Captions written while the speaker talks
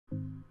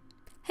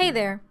Hey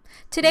there!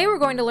 Today we're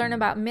going to learn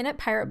about Minute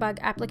Pirate Bug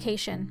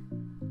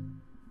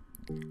application.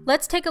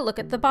 Let's take a look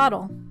at the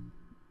bottle.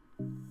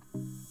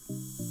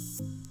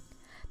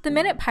 The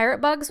Minute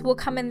Pirate Bugs will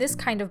come in this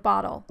kind of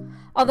bottle,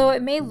 although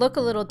it may look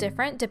a little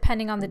different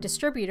depending on the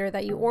distributor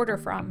that you order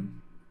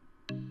from.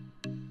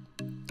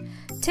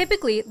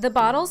 Typically, the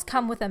bottles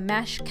come with a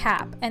mesh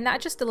cap, and that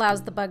just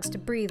allows the bugs to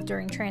breathe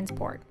during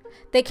transport.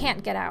 They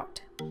can't get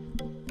out.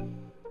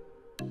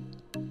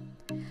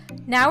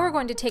 Now we're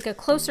going to take a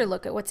closer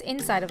look at what's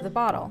inside of the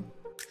bottle.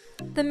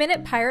 The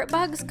Minute Pirate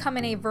Bugs come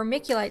in a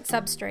vermiculite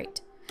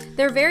substrate.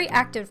 They're very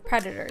active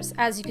predators,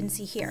 as you can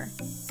see here.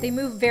 They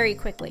move very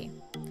quickly.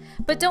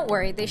 But don't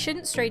worry, they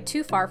shouldn't stray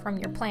too far from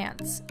your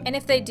plants. And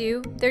if they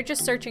do, they're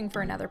just searching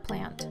for another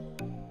plant.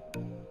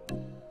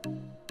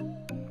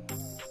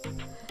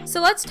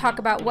 So let's talk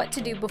about what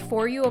to do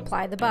before you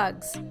apply the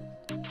bugs.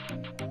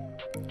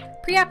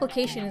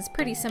 Pre-application is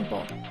pretty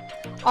simple.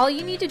 All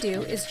you need to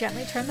do is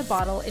gently turn the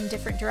bottle in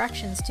different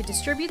directions to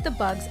distribute the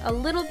bugs a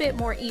little bit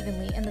more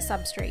evenly in the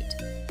substrate.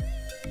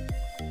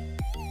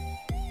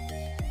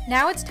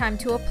 Now it's time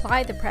to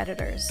apply the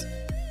predators.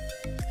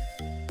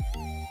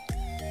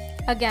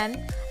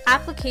 Again,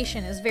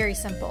 application is very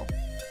simple.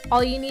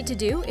 All you need to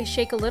do is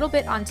shake a little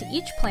bit onto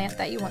each plant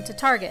that you want to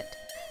target.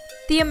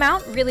 The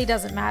amount really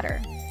doesn't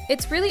matter.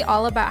 It's really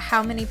all about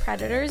how many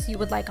predators you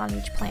would like on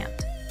each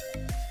plant.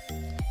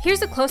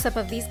 Here's a close-up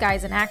of these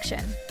guys in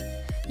action.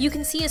 You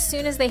can see as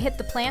soon as they hit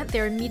the plant,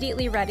 they're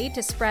immediately ready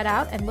to spread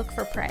out and look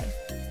for prey.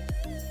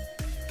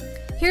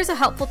 Here's a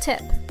helpful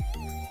tip.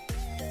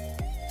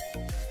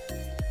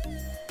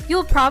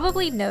 You'll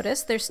probably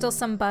notice there's still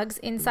some bugs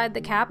inside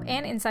the cap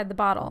and inside the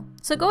bottle,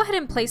 so go ahead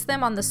and place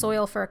them on the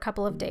soil for a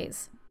couple of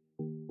days.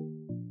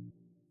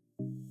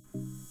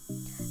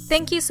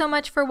 Thank you so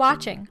much for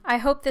watching. I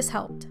hope this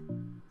helped.